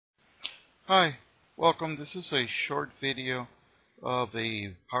Hi, welcome. This is a short video of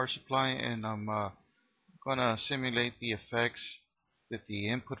a power supply, and I'm gonna simulate the effects that the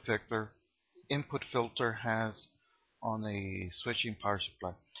input filter has on a switching power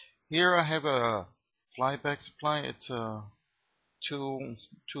supply. Here I have a flyback supply. It's two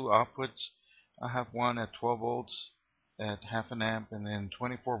outputs. I have one at 12 volts at half an amp, and then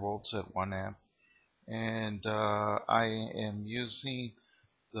 24 volts at 1 amp. And I am using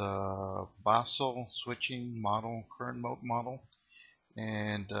the Basel switching model, current mode model,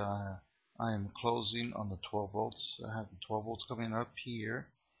 and I am closing on the 12 volts. I have the 12 volts coming up here,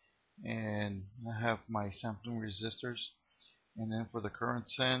 and I have my sampling resistors. And then for the current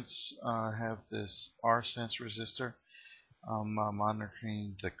sense, I have this R sense resistor. I'm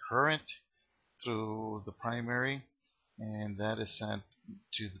monitoring the current through the primary, and that is sent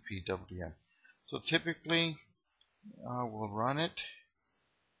to the PWM. So typically, we'll run it,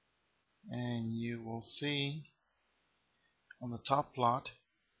 and you will see on the top plot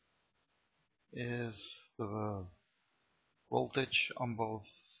is the voltage on both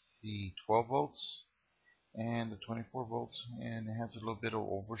the 12 volts and the 24 volts, and it has a little bit of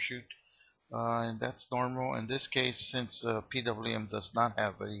overshoot, and that's normal in this case since PWM does not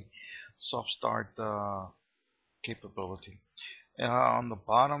have a soft start capability. On the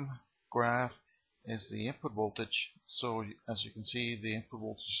bottom graph is the input voltage. So as you can see, the input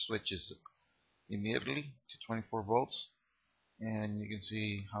voltage switches immediately to 24 volts, and you can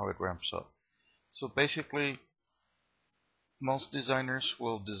see how it ramps up. So basically, most designers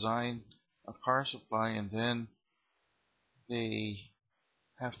will design a power supply, and then they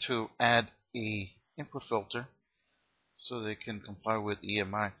have to add a input filter so they can comply with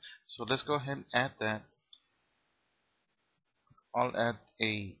EMI. So let's go ahead and add that. I'll add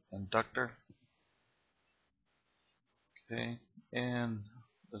a inductor. Okay, and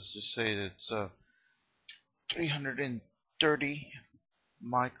let's just say that it's 330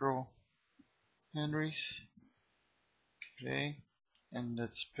 micro henries. Okay, and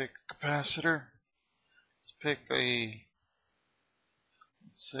let's pick a capacitor. Let's pick a,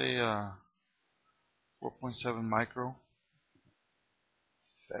 let's say 4.7 micro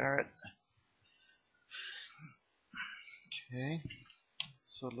farad. Okay,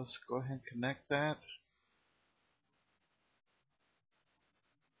 so let's go ahead and connect that.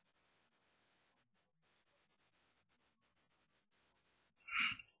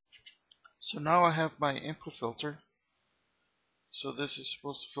 So now I have my input filter. So this is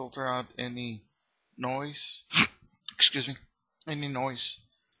supposed to filter out any noise, excuse me, any noise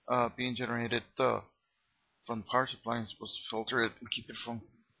being generated from the power supply. It's supposed to filter it and keep it from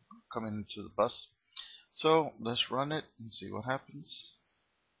coming into the bus. So let's run it and see what happens.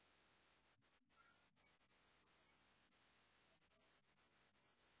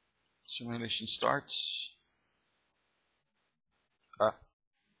 Simulation starts.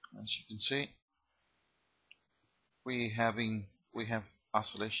 As you can see, we have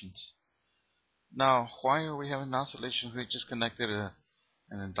oscillations. Now, why are we having oscillations? We just connected an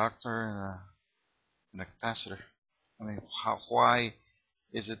inductor and a capacitor. I mean, why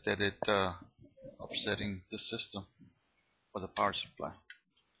is it that it upsetting the system or the power supply?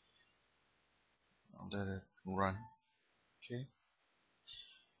 I'll let it run.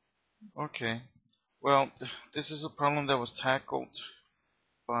 Okay. Well, this is a problem that was tackled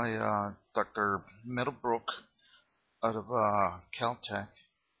by Dr. Middlebrook out of Caltech,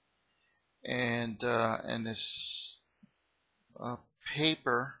 and in this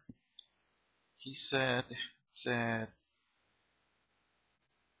paper, he said that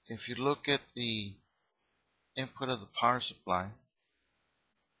if you look at the input of the power supply,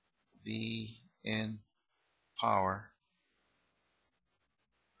 V in power,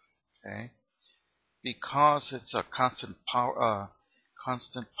 okay, because it's a constant power,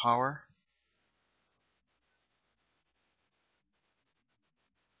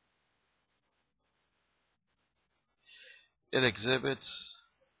 it exhibits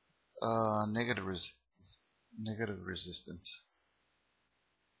negative resistance.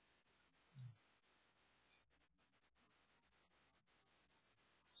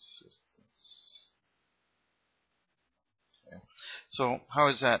 Okay. So how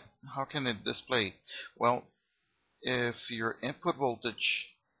is that? How can it display? Well, if your input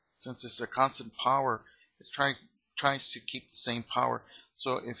voltage, since it's a constant power, it's tries to keep the same power.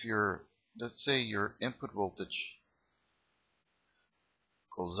 So if your, let's say your input voltage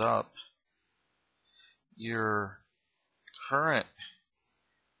goes up, your current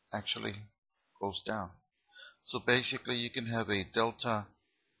actually goes down. So basically you can have a delta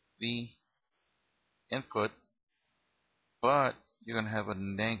V input, but you're going to have a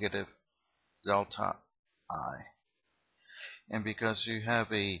negative delta I. And because you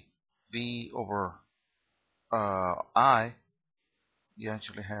have a V over I, you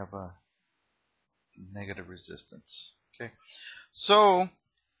actually have a negative resistance. Okay, so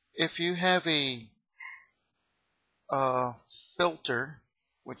if you have a filter,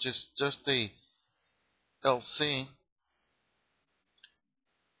 which is just a LC,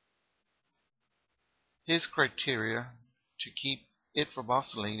 his criteria to keep it from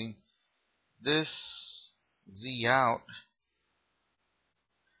oscillating, this Z out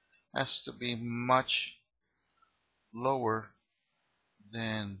has to be much lower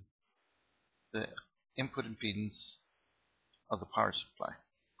than the input impedance of the power supply.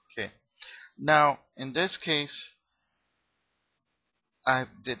 Okay. Now, in this case, I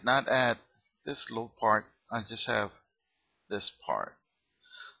did not add this low part. I just have this part.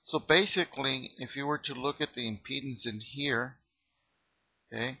 So basically, if you were to look at the impedance in here,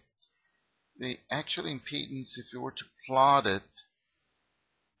 okay, the actual impedance, if you were to plot it,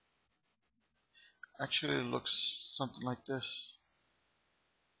 actually looks something like this.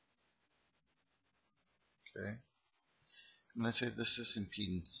 Okay. And let's say this is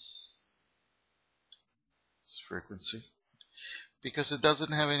impedance. It's frequency. Because it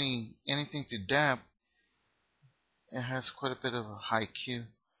doesn't have anything to damp, it has quite a bit of a high Q.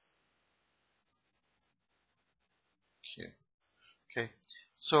 Okay.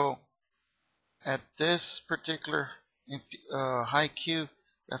 So at this particular high Q,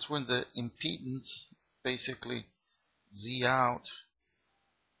 that's when the impedance, basically Z out,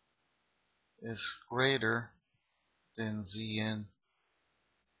 is greater than Z in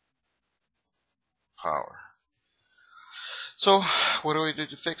power. So what do we do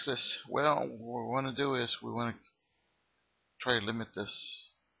to fix this? Well, what we want to do is we want to try to limit this.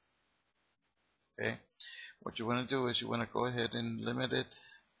 Okay. What you want to do is you want to go ahead and limit it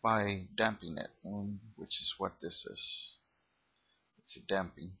by damping it, which is what this is. It's a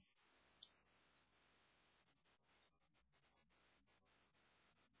damping.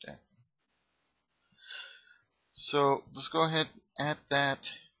 So let's go ahead and add that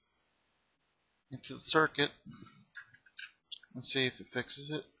into the circuit and see if it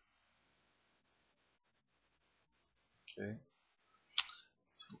fixes it. Okay.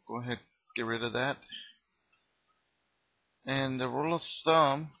 So go ahead, get rid of that. And the rule of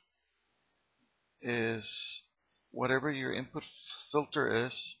thumb is whatever your input filter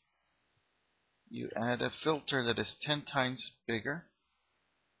is, you add a filter that is 10 times bigger.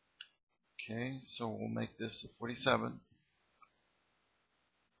 Okay, so we'll make this a 47.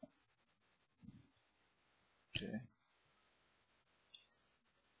 Okay.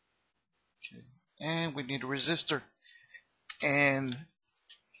 Okay. And we need a resistor. And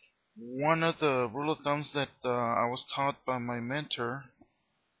one of the rule of thumbs that I was taught by my mentor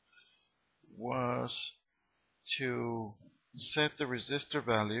was to set the resistor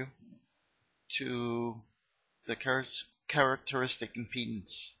value to the characteristic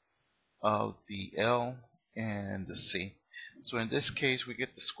impedance of the L and the C. So in this case, we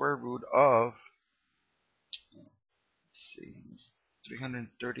get the square root of, let's see,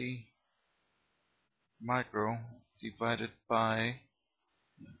 330 micro divided by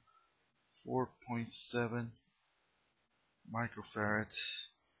 4.7 microfarads.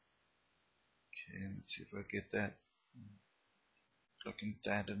 Okay, let's see if I get that. Plugging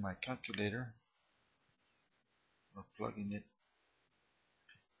that in my calculator, or plugging it,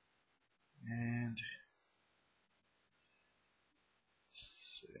 and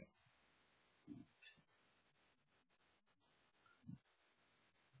so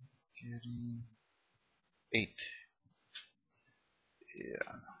getting 8.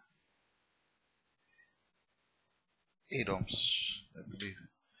 Yeah, 8 ohms, I believe.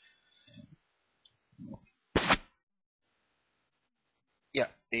 Yeah,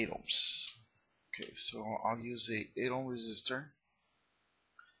 8 ohms. Okay, so I'll use a 8 ohm resistor.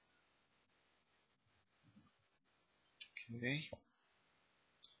 Okay,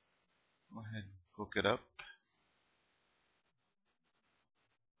 go ahead and hook it up.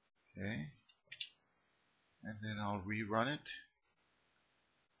 Okay, and then I'll rerun it.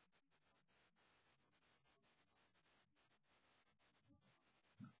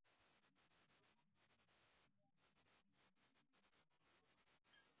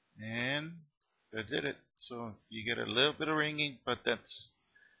 And I did it. So you get a little bit of ringing, but that's,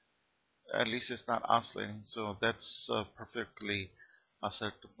 at least it's not oscillating. So that's a perfectly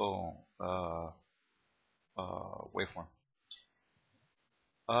acceptable waveform.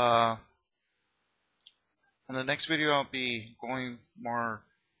 In the next video, I'll be going more,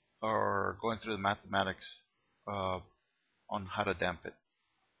 or going through the mathematics on how to damp it.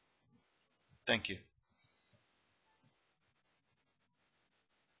 Thank you.